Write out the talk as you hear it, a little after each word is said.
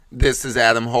This is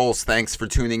Adam Holst. Thanks for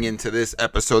tuning into this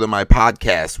episode of my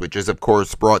podcast, which is, of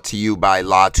course, brought to you by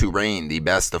La Touraine, the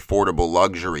best affordable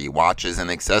luxury watches and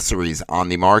accessories on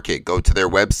the market. Go to their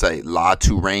website,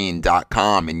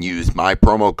 latouraine.com, and use my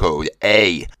promo code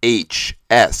AHS.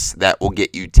 That will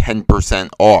get you 10%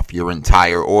 off your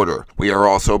entire order. We are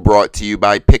also brought to you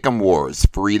by Pick'em Wars,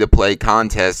 free-to-play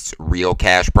contests, real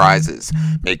cash prizes.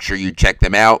 Make sure you check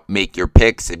them out. Make your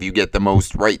picks. If you get the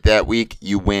most right that week,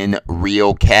 you win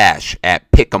real cash at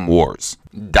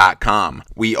pick'emwars.com.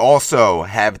 We also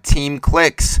have Team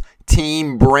Clicks,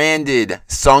 team branded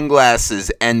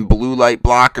sunglasses and blue light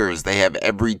blockers. They have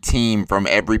every team from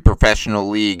every professional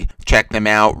league. Check them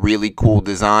out. Really cool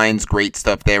designs. Great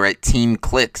stuff there at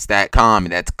teamclicks.com.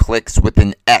 That's clicks with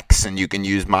an X. And you can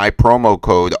use my promo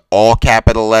code, all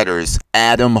capital letters,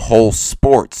 Adam Holst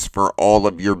Sports, for all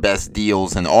of your best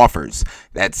deals and offers.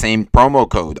 That same promo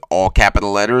code, all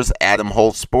capital letters, Adam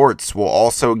Holst Sports, will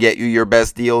also get you your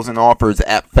best deals and offers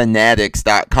at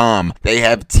fanatics.com. They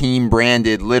have team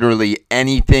branded literally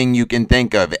anything you can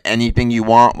think of, anything you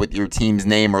want with your team's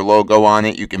name or logo on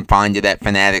it. You can find it at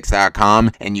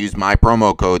fanatics.com and use my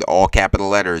promo code, all capital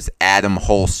letters, Adam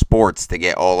Holst Sports, to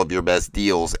get all of your best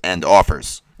deals and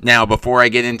offers. Now, before I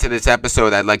get into this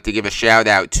episode, I'd like to give a shout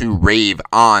out to Rave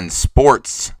On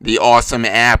Sports, the awesome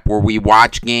app where we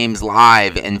watch games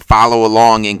live and follow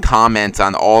along and comment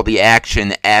on all the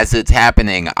action as it's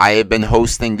happening. I have been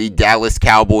hosting the Dallas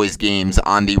Cowboys games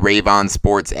on the Rave On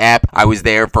Sports app. I was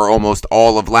there for almost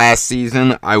all of last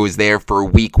season. I was there for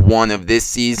week 1 of this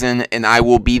season, and I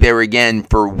will be there again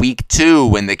for week 2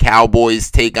 when the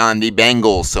Cowboys take on the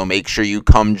Bengals. So make sure you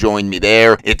come join me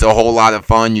there. It's a whole lot of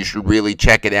fun. You should really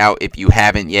check it out if you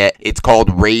haven't yet. It's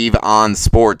called Rave On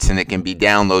Sports, and it can be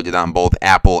downloaded on both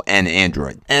Apple and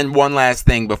Android. And one last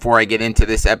thing before I get into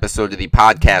this episode of the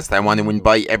podcast, I want to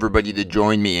invite everybody to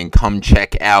join me and come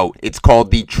check out. It's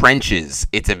called The Trenches.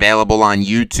 It's available on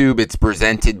YouTube. It's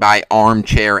presented by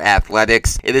Armchair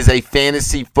Athletics. It is a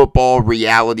fantasy football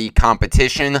reality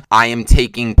competition. I am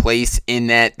taking place in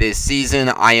that this season.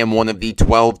 I am one of the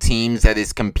 12 teams that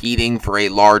is competing for a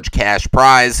large cash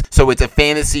prize. So it's a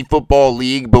fantasy football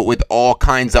league, but with all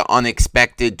kinds of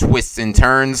unexpected twists and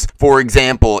turns. For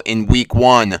example, in week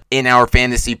 1, in our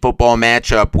fantasy football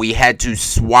matchup, we had to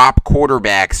swap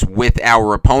quarterbacks with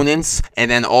our opponents, and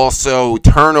then also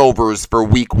turnovers for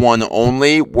week 1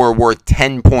 only were worth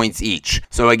 10 points each.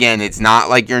 So again, it's not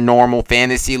like your normal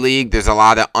fantasy league. There's a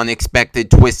lot of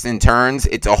unexpected twists and turns.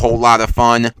 It's a whole lot of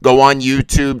fun. Go on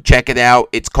YouTube, check it out.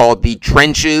 It's called The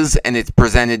Trenches, and it's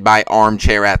presented by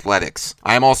Armchair Athletics.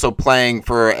 I'm also playing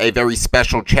for a very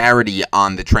special charity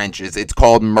on The Trenches. It's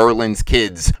called Merlin's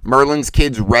Kids. Merlin's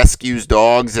Kids rescues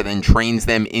dogs and then trains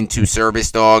them into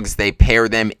service dogs. They pair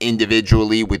them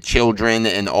individually with children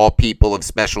and all people of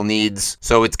special needs.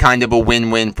 So it's kind of a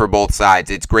win-win for both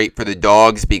sides. It's great for the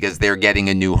dogs because they're getting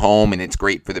a new home, and it's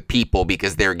great for the people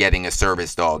because they're getting a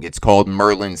service dog. It's called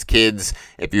Merlin's Kids.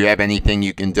 If you have anything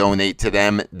you can donate to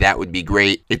them, that would be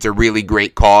great. It's a really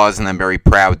great cause, and I'm very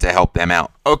proud to help them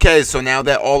out. Okay, so now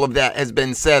that all of that has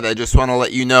been said, I just want to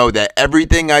let you know that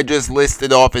everything I just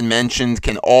listed off and mentioned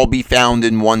can all be found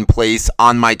in one place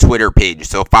on my Twitter page.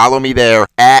 So follow me there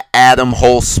at Adam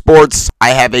Holst Sports.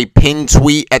 I have a pinned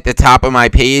tweet at the top of my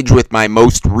page with my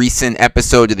most recent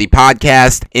episode of the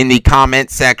podcast. In the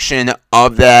comment section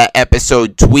of the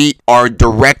episode tweet are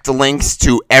direct links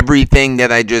to everything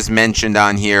that I just mentioned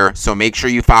on here. So make sure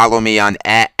you follow me on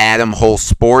at Adam Holst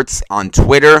Sports on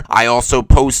Twitter. I also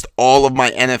post all of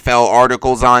my NFL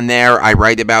articles on there. I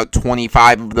write about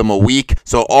 25 of them a week.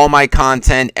 So all my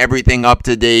content, everything up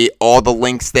to date, all the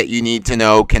links that you need to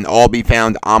know can all be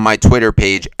found on my Twitter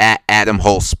page at Adam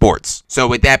Holst Sports. So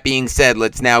with that being said,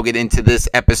 let's now get into this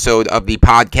episode of the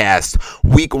podcast.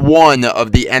 Week 1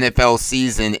 of the NFL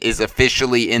season is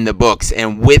officially in the books,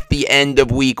 and with the end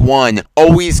of week 1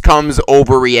 always comes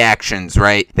overreactions,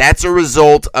 right? That's a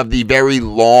result of the very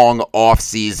long off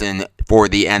season for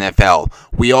the NFL.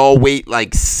 We all wait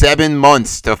like 7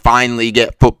 months to finally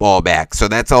get football back. So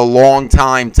that's a long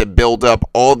time to build up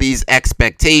all these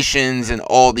expectations and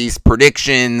all these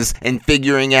predictions and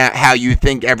figuring out how you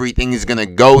think everything is going to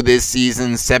go this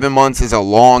season. 7 months is a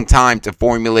long time to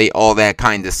formulate all that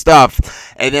kind of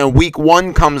stuff. And then week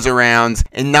 1 comes around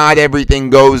and not everything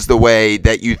goes the way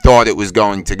that you thought it was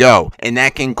going to go. And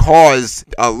that can cause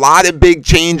a lot of big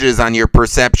changes on your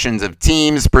perceptions of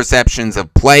teams, perceptions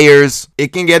of players. sometimes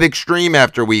it can get extreme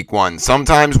after week one.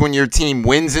 Sometimes when your team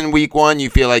wins in week one, you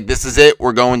feel like this is it.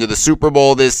 We're going to the Super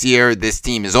Bowl this year. This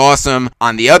team is awesome.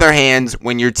 On the other hand,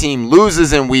 when your team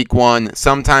loses in week one,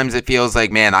 sometimes it feels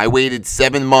like, man, I waited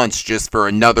 7 months just for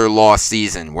another lost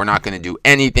season. We're not going to do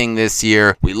anything this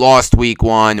year. We lost week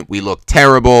one. We look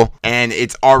terrible, and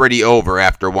it's already over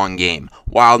after one game.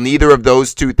 While neither of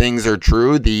those two things are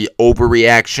true, the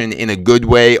overreaction in a good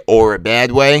way or a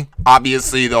bad way,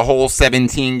 obviously the whole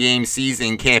 17-game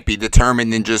season can't be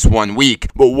determined in just 1 week,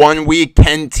 but 1 week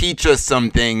can teach us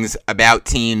some things about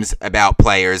teams, about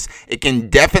players. It can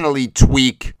definitely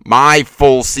tweak my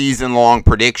full season-long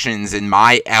predictions and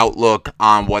my outlook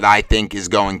on what I think is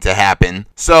going to happen.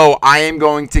 So I am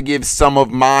going to give some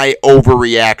of my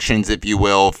overreactions, if you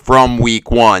will, from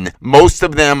week one. Most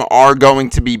of them are going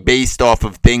to be based off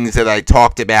of things that I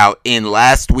talked about in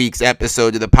last week's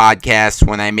episode of the podcast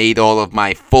when I made all of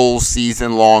my full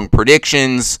season-long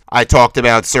predictions. I talked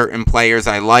about certain players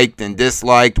I liked and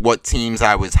disliked, what teams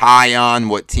I was high on,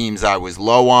 what teams I was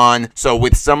low on. So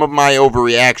with some of my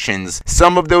overreactions,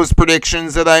 some of those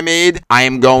predictions that I made, I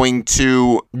am going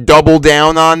to double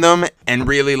down on them and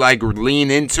really lean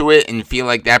into it and feel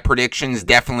like that prediction is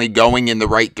definitely going in the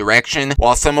right direction.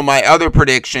 While some of my other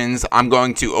predictions, I'm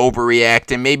going to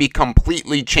overreact and maybe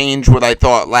completely change what I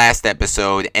thought last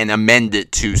episode and amend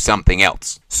it to something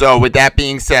else. So with that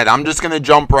being said, I'm just going to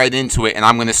jump right into it, and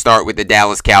I'm going to start with the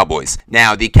Dallas Cowboys.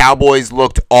 Now, the Cowboys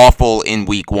looked awful in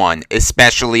week one,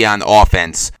 especially on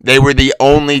offense. They were the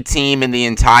only team in the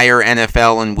entire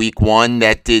NFL in week one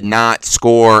that did not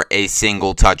score a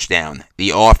single touchdown.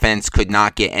 The offense could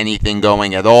not get anything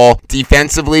going at all.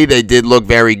 Defensively, they did look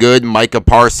very good. Micah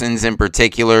Parsons in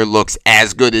particular looks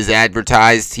as good as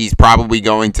advertised. He's probably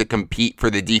going to compete for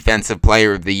the Defensive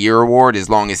Player of the Year award as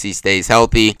long as he stays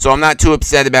healthy. So I'm not too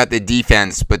upset about the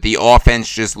defense, but the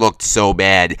offense just looked so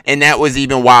bad. And that was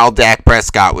even while Dak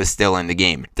Prescott was still in the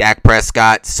game. Dak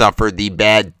Prescott suffered the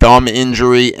bad thumb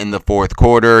injury in the fourth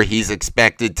quarter. He's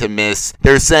expected to miss,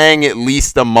 they're saying at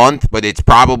least a month, but it's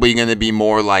probably going to be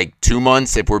more like 2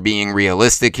 months if we're being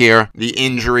realistic here. The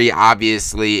injury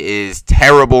obviously is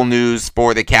terrible news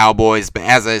for the Cowboys, but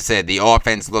as I said, the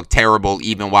offense looked terrible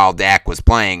even while Dak was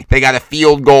playing. They got a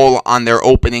field goal on their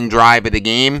opening drive of the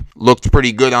game, looked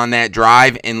pretty good on that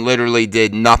drive, and literally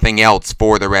did nothing else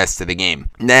for the rest of the game.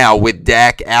 Now, with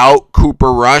Dak out,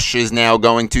 Cooper Rush is now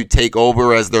going to take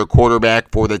over as their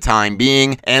quarterback for the time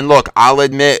being. And look, I'll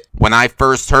admit, when I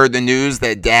first heard the news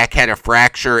that Dak had a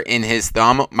fracture in his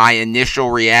thumb, my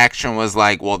initial reaction was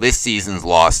like, well, this season's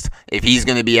lost. If he's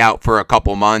going to be out for a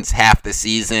couple months, half the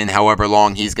season, however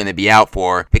long he's going to be out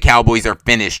for, the Cowboys are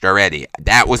finished already.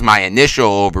 That was my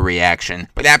initial overreaction.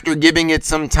 But after giving it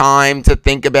some time to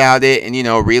think about it and,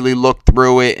 really look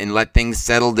through it and let things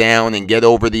settle down and get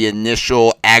over the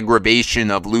initial aggravation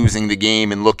of losing the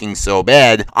game and looking so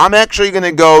bad, I'm actually going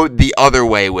to go the other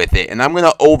way with it. And I'm going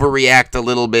to overreact a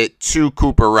little bit to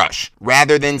Cooper Rush.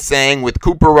 Rather than saying with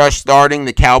Cooper Rush starting,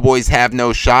 the Cowboys have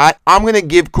no shot, I'm going to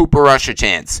give Cooper Rush a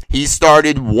chance. He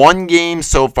started 1 game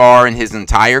so far in his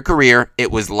entire career.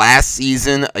 It was last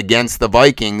season against the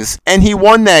Vikings, and he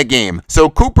won that game. So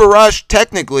Cooper Rush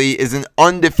technically is an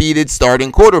undefeated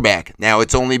starting quarterback. Now,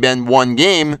 it's only been 1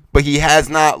 game, but he has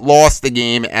not lost the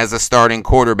game as a starting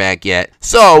quarterback yet.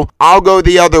 So I'll go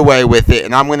the other way with it,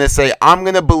 and I'm going to say I'm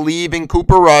going to believe in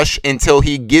Cooper Rush until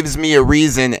he gives me a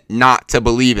reason not to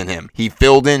believe in him. He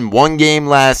filled in 1 game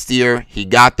last year. He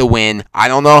got the win. I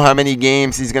don't know how many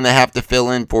games he's going to have to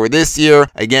fill in for this year.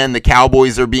 Again, the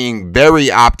Cowboys are being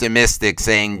very optimistic,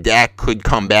 saying Dak could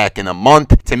come back in a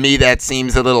month. To me, that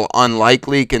seems a little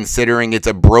unlikely considering it's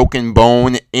a broken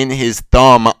bone in his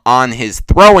thumb on his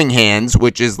throwing hands,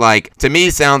 which is to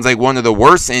me, sounds like one of the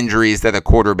worst injuries that a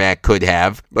quarterback could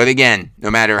have. But again,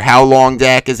 no matter how long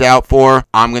Dak is out for,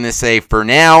 I'm going to say for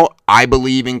now, I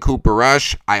believe in Cooper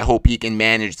Rush. I hope he can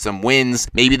manage some wins.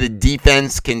 Maybe the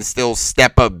defense can still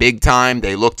step up big time.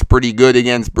 They looked pretty good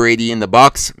against Brady and the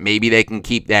Bucs. Maybe they can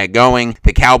keep that going.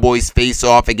 The Cowboys face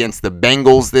off against the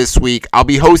Bengals this week. I'll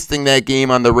be hosting that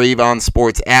game on the Ravon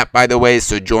Sports app, by the way,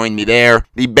 so join me there.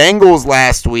 The Bengals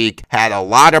last week had a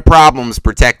lot of problems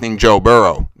protecting Joe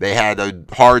Burrow. They had a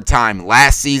hard time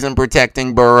last season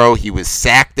protecting Burrow. He was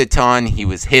sacked a ton. He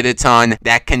was hit a ton.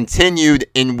 That continued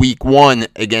in week 1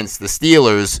 against the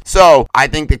Steelers. So I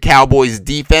think the Cowboys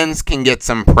defense can get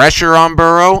some pressure on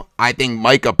Burrow. I think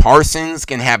Micah Parsons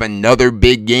can have another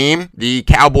big game. The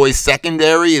Cowboys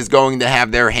secondary is going to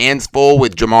have their hands full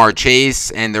with Jamar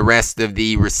Chase and the rest of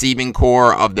the receiving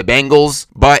core of the Bengals.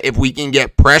 But if we can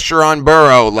get pressure on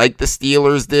Burrow like the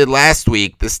Steelers did last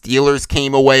week, the Steelers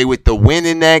came away with the win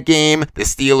in that game. The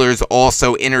Steelers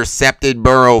also intercepted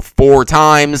Burrow 4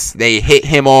 times. They hit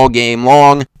him all game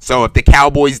long. So if the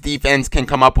Cowboys defense can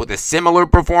come up with a similar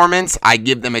performance, I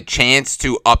give them a chance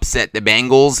to upset the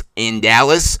Bengals in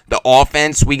Dallas. The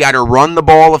offense, we got to run the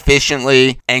ball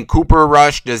efficiently, and Cooper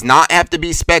Rush does not have to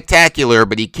be spectacular,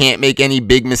 but he can't make any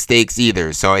big mistakes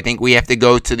either. So I think we have to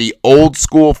go to the old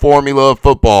school formula of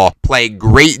football. Play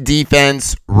great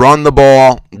defense, run the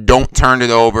ball, don't turn it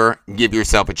over, give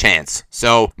yourself a chance.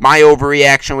 So my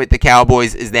overreaction with the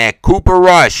Cowboys is that Cooper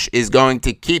Rush is going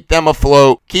to keep them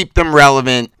afloat, keep them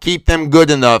relevant, keep them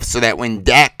good enough so that when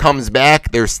Dak comes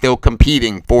back, they're still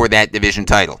competing for that division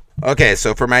title. Okay,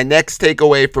 so for my next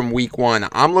takeaway from week 1,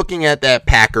 I'm looking at that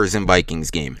Packers and Vikings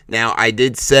game. Now, I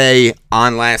did say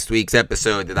on last week's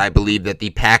episode that I believe that the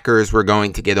Packers were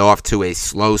going to get off to a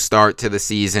slow start to the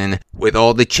season. With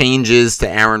all the changes to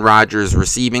Aaron Rodgers'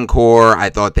 receiving core,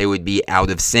 I thought they would be out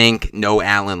of sync. No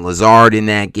Allen Lazard in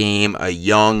that game, a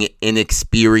young,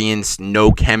 inexperienced,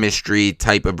 no chemistry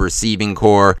type of receiving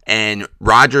core, and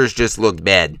Rodgers just looked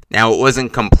bad. Now, it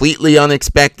wasn't completely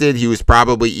unexpected. He was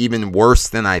probably even worse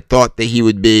than I thought that he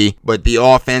would be, but the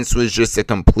offense was just a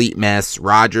complete mess.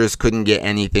 Rodgers couldn't get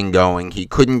anything going. He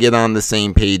couldn't get on the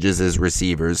same page as his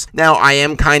receivers. Now, I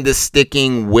am kind of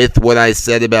sticking with what I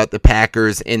said about the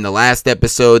Packers in the last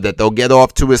episode, that they'll get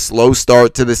off to a slow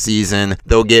start to the season.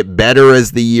 They'll get better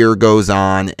as the year goes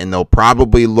on, and they'll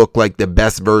probably look like the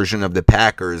best version of the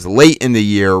Packers late in the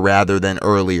year rather than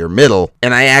early or middle.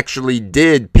 And I actually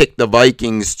did pick the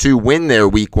Vikings to win their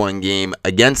week 1 game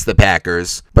against the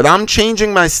Packers, but I'm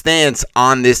changing my stance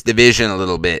on this division a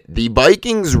little bit. The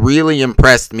Vikings really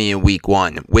impressed me in week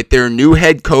 1 with their new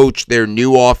head coach, their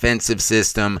new offensive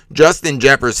system. Justin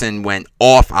Jefferson went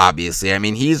off, obviously. I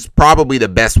mean, he's probably the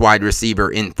best wide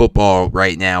receiver in football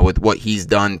right now with what he's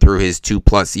done through his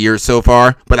 2+ years so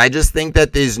far. But I just think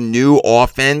that this new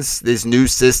offense, this new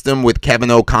system with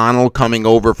Kevin O'Connell coming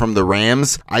over from the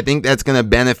Rams, I think that's going to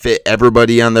benefit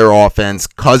everybody on their offense.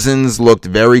 Cousins looked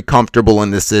very comfortable in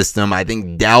the system. I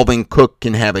think Dalvin Cook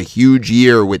can have a huge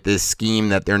year with this scheme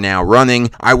that they're now running.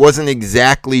 I wasn't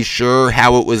exactly sure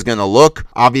how it was going to look.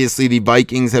 Obviously, the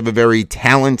Vikings have a very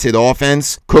talented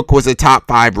offense. Cook was a top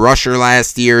 5 rusher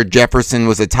last year. Jefferson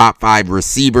was a top 5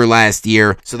 receiver last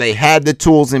year. So they had the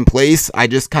tools in place. I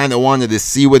just kind of wanted to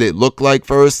see what it looked like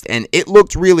first, and it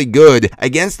looked really good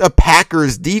against a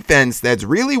Packers defense that's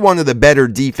really one of the better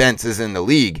defenses in the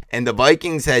league. And the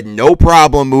Vikings had no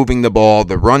problem moving the ball.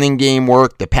 The running game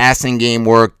worked. The passing game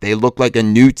worked. They looked like a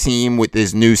new team with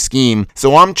this new scheme.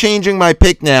 So I'm changing my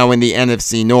pick now in the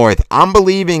NFC North. I'm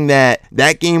believing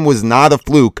that game was not a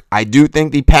fluke. I do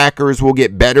think the Packers will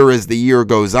get better as the year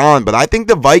goes on, but I think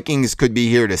the Vikings could be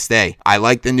here to stay. I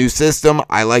like the new system.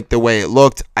 I like the way it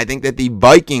looked. I think that the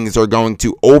Vikings are going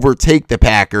to overtake the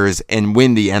Packers and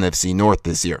win the NFC North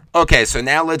this year. Okay, so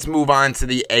now let's move on to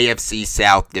the AFC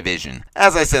South division.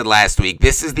 As I said last week,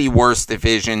 this is the worst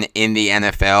division in the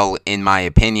NFL, in my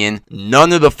opinion.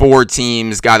 None of the 4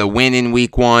 teams got a win in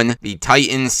week 1. The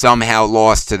Titans somehow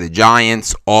lost to the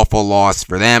Giants. Awful loss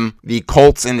for them. The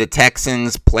Colts and the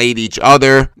Texans played each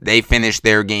other. They finished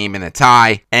their game in a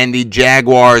tie. And the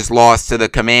Jaguars lost to the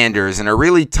Commanders in a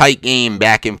really tight game,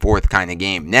 back and forth kind of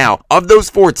game. Now, of those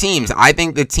 4 teams, I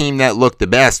think the team that looked the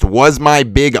best was my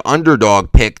big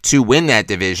underdog pick to win that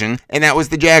division, and that was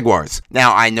the Jaguars.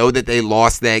 Now, I know that they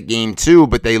lost that game too,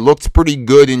 but they looked pretty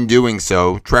good in doing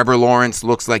so. Trevor Lawrence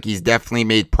looks like he's definitely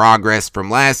made progress from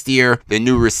last year. The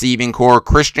new receiving core,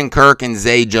 Christian Kirk and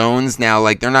Zay Jones, now,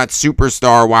 like, they're not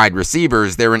superstar wide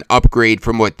receivers. They're an upgrade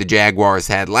from what the Jaguars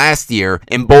had last year,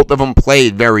 and both of them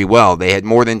played very well. They had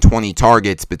more than 20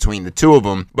 targets between the two of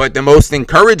them. But the most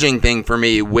encouraging thing for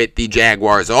me with the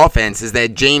Jaguars offense is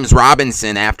that James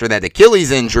Robinson, after that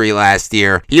Achilles injury last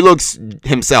year, he looks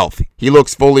himself. He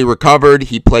looks fully recovered.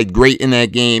 He played great in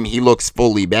that game. He looks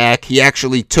fully back. He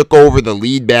actually took over the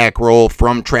lead back role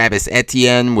from Travis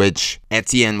Etienne, which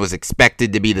Etienne was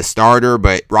expected to be the starter,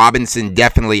 but Robinson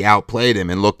definitely outplayed him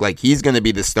and looked like he's going to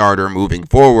be the starter moving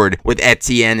forward, with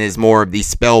Etienne as more of the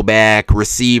spellback,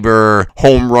 receiver,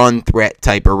 home run threat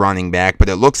type of running back. But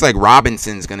it looks like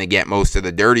Robinson's going to get most of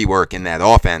the dirty work in that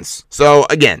offense. So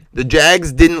again, the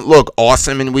Jags didn't look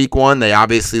awesome in week 1. They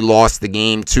obviously lost the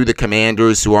game to the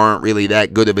Commanders, who aren't really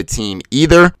that good of a team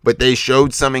either, but they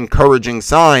showed some encouraging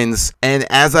signs. And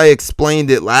as I explained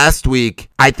it last week,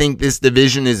 I think this this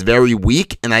division is very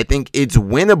weak, and I think it's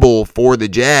winnable for the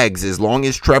Jags as long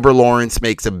as Trevor Lawrence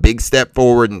makes a big step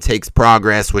forward and takes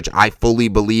progress, which I fully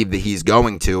believe that he's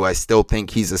going to. I still think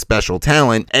he's a special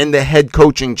talent, and the head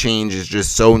coaching change is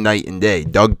just so night and day.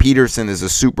 Doug Peterson is a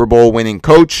Super Bowl winning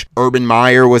coach. Urban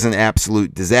Meyer was an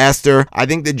absolute disaster. I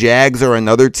think the Jags are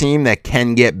another team that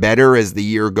can get better as the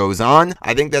year goes on.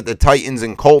 I think that the Titans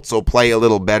and Colts will play a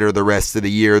little better the rest of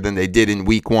the year than they did in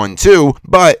week 1 too,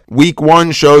 but week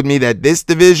 1 showed me that this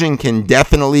division can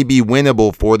definitely be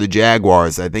winnable for the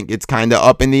Jaguars. I think it's kind of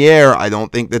up in the air. I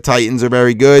don't think the Titans are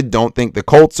very good. Don't think the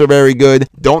Colts are very good.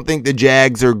 Don't think the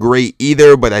Jags are great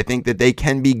either, but I think that they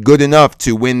can be good enough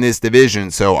to win this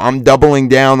division. So I'm doubling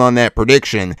down on that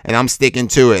prediction, and I'm sticking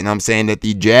to it, and I'm saying that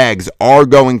the Jags are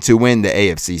going to win the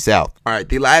AFC South. All right,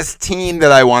 the last team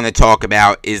that I want to talk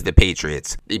about is the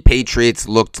Patriots. The Patriots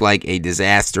looked like a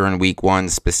disaster in week 1,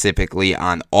 specifically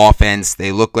on offense.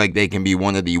 They look like they can be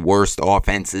one of the worst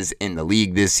offenses in the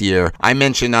league this year. I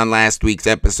mentioned on last week's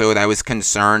episode I was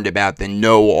concerned about the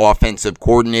no offensive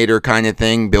coordinator kind of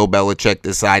thing. Bill Belichick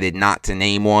decided not to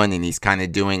name one, and he's kind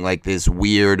of doing like this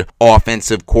weird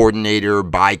offensive coordinator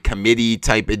by committee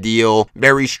type of deal.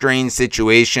 Very strange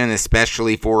situation,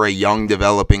 especially for a young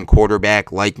developing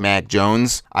quarterback like Mac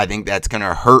Jones. I think that's going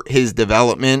to hurt his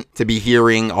development to be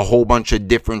hearing a whole bunch of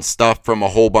different stuff from a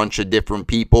whole bunch of different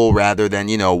people rather than,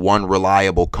 one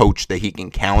reliable coach that he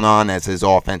can count on as his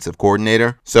offensive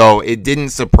coordinator. So it didn't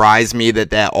surprise me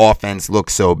that offense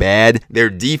looked so bad. Their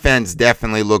defense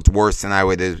definitely looked worse than I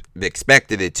would have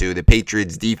expected it to. The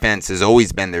Patriots defense has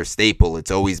always been their staple.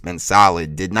 It's always been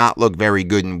solid. Did not look very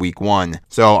good in week 1.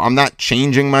 So I'm not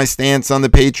changing my stance on the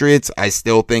Patriots. I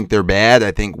still think they're bad.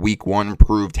 I think week 1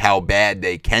 proved how bad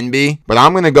they can be. But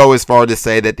I'm going to go as far to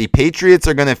say that the Patriots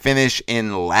are going to finish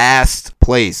in last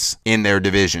place in their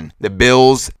division. The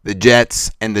Bills, the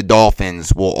Jets, and the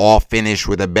Dolphins will all finish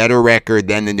with a better record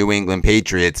than the New England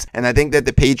Patriots. And I think that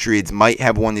the Patriots might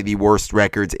have one of the worst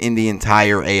records in the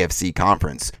entire AFC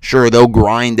conference. Sure, they'll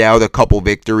grind out a couple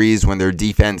victories when their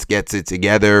defense gets it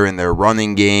together and their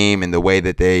running game and the way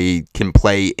that they can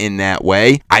play in that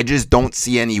way. I just don't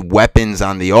see any weapons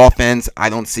on the offense. I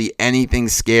don't see anything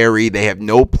scary. They have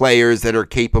no players that are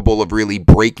capable of really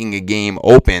breaking a game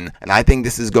open. And I think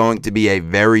this is going to be a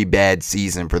very bad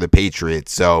season for the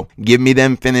Patriots. So give me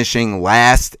them finishing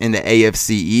last in the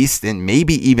AFC East and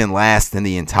maybe even last in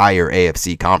the entire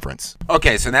AFC conference.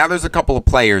 Okay, so now there's a couple of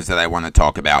players that I want to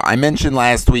talk about. I mentioned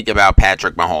last week about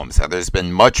Patrick Mahomes, how there's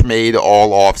been much made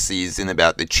all offseason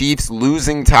about the Chiefs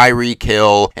losing Tyreek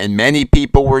Hill, and many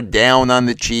people were down on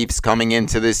the Chiefs coming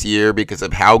into this year because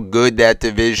of how good that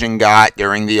division got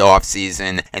during the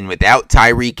offseason, and without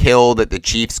Tyreek Hill that the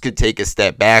Chiefs could take a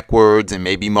step backwards and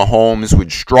maybe Mahomes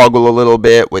would struggle a little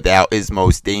bit without his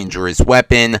most dangerous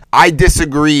weapon. I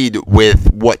disagreed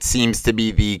with what seems to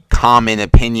be the common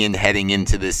opinion heading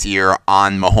into this year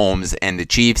on Mahomes and the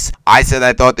Chiefs. I said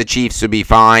I thought the Chiefs would be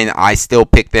fine. I still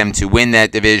picked them to win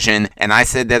that division, and I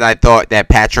said that I thought that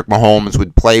Patrick Mahomes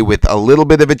would play with a little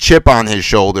bit of a chip on his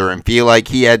shoulder and feel like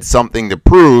he had something to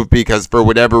prove because for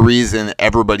whatever reason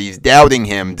everybody's doubting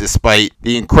him despite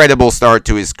the incredible start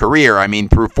to his career. I mean,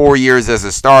 through 4 years as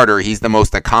a starter, he's the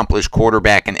most accomplished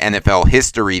quarterback in NFL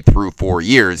history through 4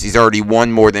 years. He's already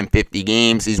won more than 50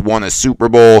 games. He's won a Super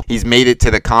Bowl. He's made it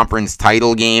to the conference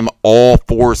title game all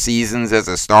 4 seasons as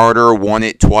a starter, won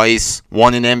it twice,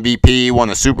 won an MVP, won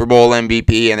a Super Bowl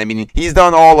MVP, and I mean, he's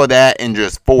done all of that in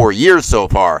just 4 years so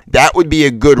far. That would be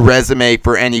a good resume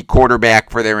for any quarterback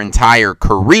for their entire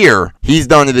career. He's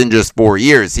done it in just 4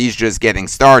 years. He's just getting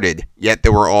started. Yet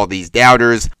there were all these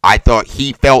doubters. I thought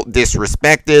he felt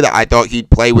disrespected. I thought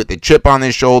he'd play with a chip on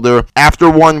his shoulder. After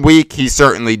 1 week, he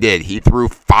certainly did. He threw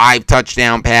 5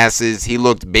 touchdown passes. He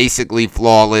looked basically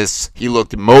flawless. He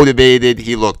looked motivated.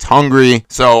 He looked hungry.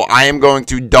 So I am going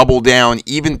to double down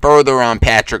even further on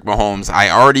Patrick Mahomes.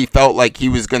 I already felt like he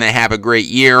was going to have a great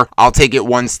year. I'll take it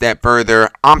one step further.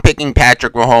 I'm picking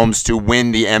Patrick Mahomes to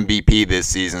win the MVP this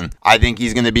season. I think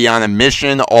he's going to be on a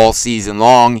mission all season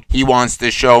long. He wants to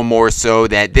show more so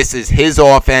that this is his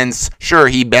offense. Sure,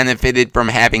 he benefited from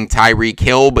having Tyreek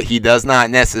Hill, but he does not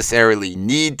necessarily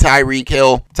need Tyreek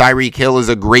Hill. Tyreek Hill is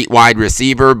a great wide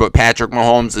receiver, but Patrick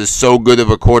Mahomes is so good of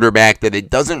a quarterback that it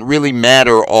doesn't really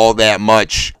matter all that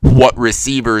much what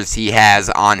receivers he has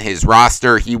on his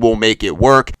roster. He will make it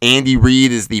work. Andy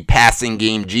Reid is the passing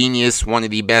game genius, one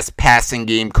of the best passing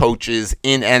game coaches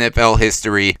in NFL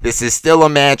history. This is still a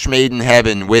match made in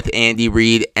heaven with Andy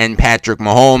Reid and Patrick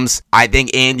Mahomes. I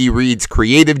think Andy Reid's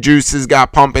creative juices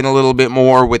got pumping a little bit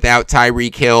more without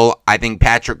Tyreek Hill. I think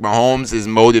Patrick Mahomes is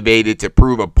motivated to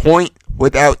prove a point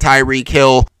without Tyreek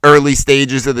Hill. early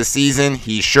stages of the season.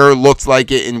 He sure looks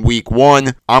like it in week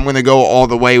 1. I'm going to go all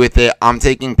the way with it. I'm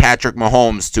taking Patrick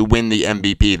Mahomes to win the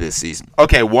MVP this season.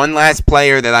 Okay, one last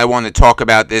player that I want to talk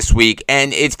about this week,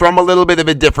 and it's from a little bit of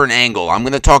a different angle. I'm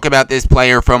going to talk about this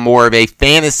player from more of a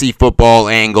fantasy football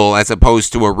angle as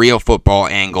opposed to a real football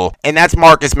angle, and that's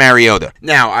Marcus Mariota.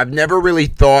 Now, I've never really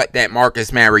thought that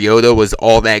Marcus Mariota was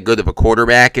all that good of a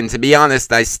quarterback, and to be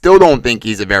honest, I still don't think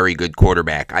he's a very good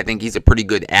quarterback. I think he's a pretty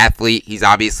good athlete. He's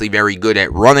obviously very good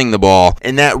at running the ball,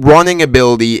 and that running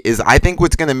ability is, I think,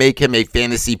 what's going to make him a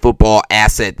fantasy football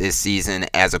asset this season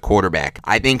as a quarterback.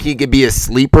 I think he could be a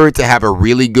sleeper to have a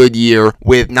really good year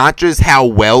with not just how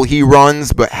well he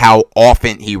runs, but how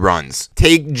often he runs.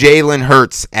 Take Jalen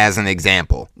Hurts as an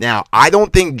example. Now, I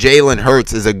don't think Jalen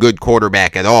Hurts is a good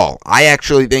quarterback at all. I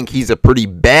actually think he's a pretty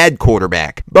bad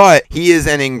quarterback, but he is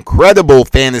an incredible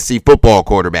fantasy football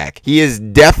quarterback. He is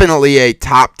definitely a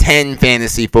top 10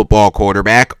 fantasy football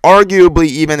quarterback, arguably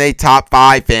even a top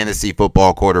 5 fantasy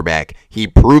football quarterback. He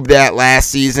proved that last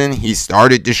season. He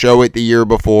started to show it the year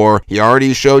before. He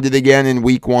already showed it again in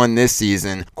week 1 this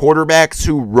season. Quarterbacks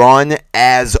who run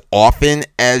as often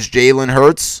as Jalen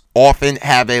Hurts often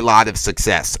have a lot of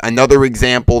success. Another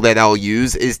example that I'll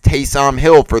use is Taysom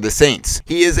Hill for the Saints.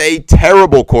 He is a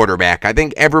terrible quarterback. I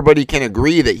think everybody can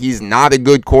agree that he's not a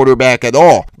good quarterback at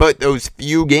all. But those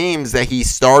few games that he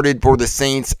started for the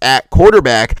Saints at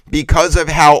quarterback, because of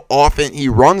how often he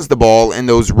runs the ball and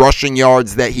those rushing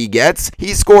yards that he gets,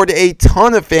 he scored a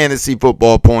ton of fantasy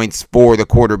football points for the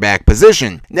quarterback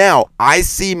position. Now, I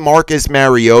see Marcus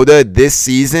Mariota this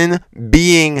season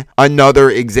being another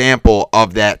example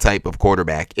of that type of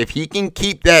quarterback. If he can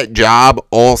keep that job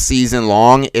all season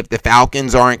long, if the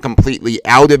Falcons aren't completely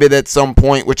out of it at some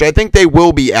point, which I think they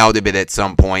will be out of it at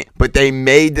some point, but they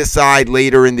may decide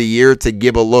later in the year to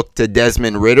give a look to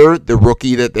Desmond Ridder, the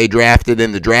rookie that they drafted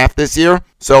in the draft this year.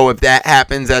 So if that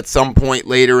happens at some point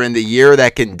later in the year,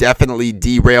 that can definitely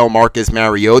derail Marcus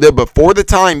Mariota. But for the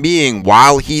time being,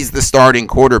 while he's the starting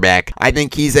quarterback, I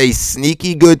think he's a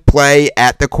sneaky good play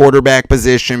at the quarterback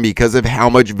position because of how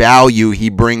much value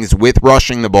he brings with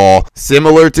rushing the ball.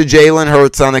 Similar to Jalen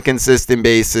Hurts on a consistent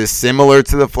basis, similar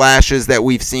to the flashes that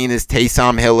we've seen as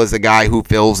Taysom Hill as a guy who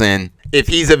fills in. If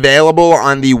he's available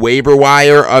on the waiver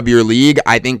wire of your league,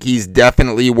 I think he's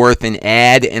definitely worth an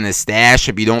add and a stash.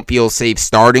 If you don't feel safe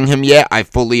starting him yet, I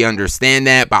fully understand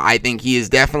that, but I think he is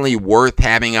definitely worth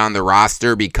having on the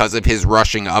roster because of his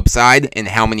rushing upside and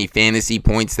how many fantasy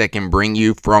points that can bring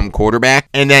you from quarterback.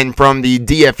 And then from the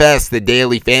DFS, the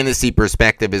daily fantasy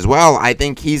perspective as well, I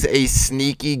think he's a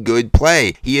sneaky good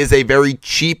play. He is a very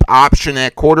cheap option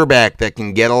at quarterback that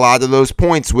can get a lot of those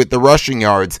points with the rushing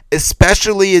yards,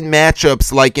 especially in matchups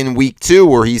like in week 2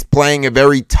 where he's playing a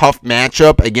very tough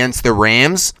matchup against the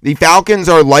Rams. The Falcons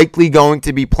are likely going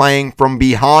to be playing from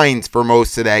behind for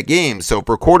most of that game. So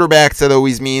for quarterbacks, that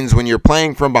always means when you're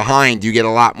playing from behind, you get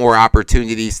a lot more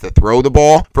opportunities to throw the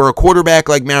ball. For a quarterback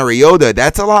like Mariota,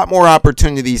 that's a lot more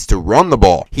opportunities to run the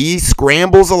ball. He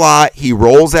scrambles a lot. He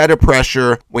rolls out of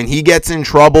pressure. When he gets in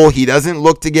trouble, he doesn't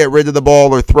look to get rid of the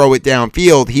ball or throw it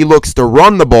downfield. He looks to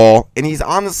run the ball, and he's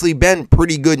honestly been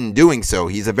pretty good in doing so.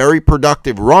 He's a very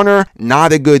productive runner,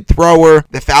 not a good thrower.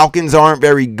 The Falcons aren't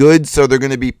very good, so they're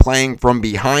going to be playing from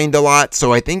behind a lot.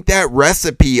 So I think that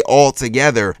recipe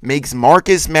altogether makes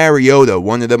Marcus Mariota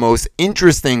one of the most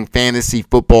interesting fantasy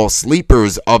football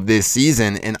sleepers of this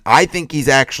season, and I think he's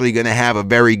actually going to have a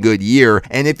very good year,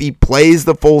 and if he plays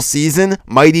the full season,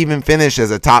 might even finish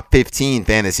as a top 15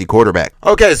 fantasy quarterback.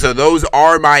 Okay, so those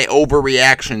are my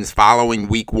overreactions following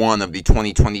week 1 of the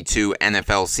 2022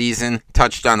 NFL season.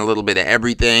 Touched on a little bit of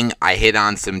everything. I hit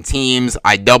on some teams.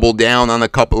 I doubled down on a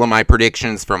couple of my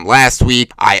predictions from last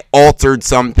week. I altered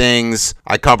some things.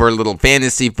 I covered a little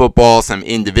fantasy football, some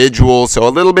individuals. So a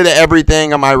little bit of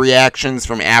everything on my reactions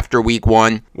from after week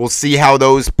 1. We'll see how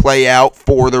those play out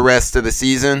for the rest of the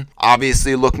season.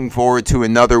 Obviously looking forward to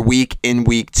another week in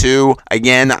week 2.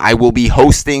 Again, I will be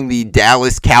hosting the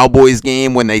Dallas Cowboys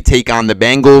game when they take on the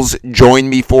Bengals. Join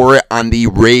me for it on the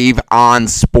Rave On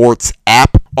Sports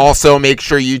app. Also, make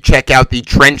sure you check out the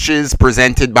Trenches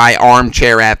presented by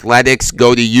Armchair Athletics.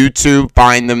 Go to YouTube,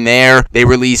 find them there. They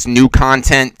release new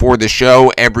content for the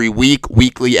show every week,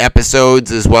 weekly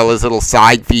episodes, as well as little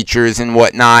side features and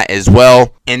whatnot as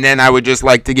well. And then I would just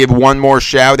like to give one more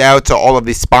shout out to all of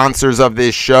the sponsors of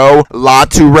this show: La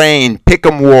Touraine,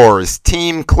 Pick'em Wars,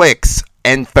 Team Clicks,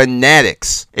 and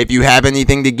Fanatics. If you have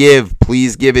anything to give,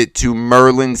 please give it to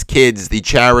Merlin's Kids, the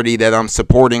charity that I'm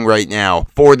supporting right now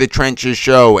for the Trenches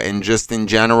show, and just in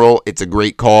general, it's a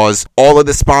great cause. All of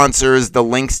the sponsors, the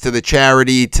links to the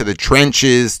charity, to the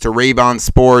Trenches, to Rayvon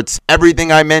Sports,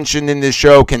 everything I mentioned in this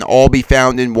show can all be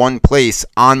found in one place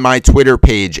on my Twitter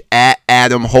page at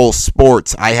Adam Holz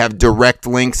Sports. I have direct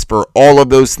links for all of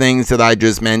those things that I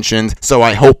just mentioned, so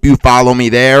I hope you follow me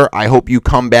there. I hope you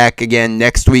come back again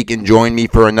next week and join me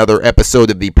for another episode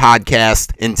of the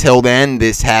podcast. Until then,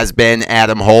 this has been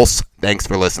Adam Holz. Thanks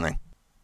for listening.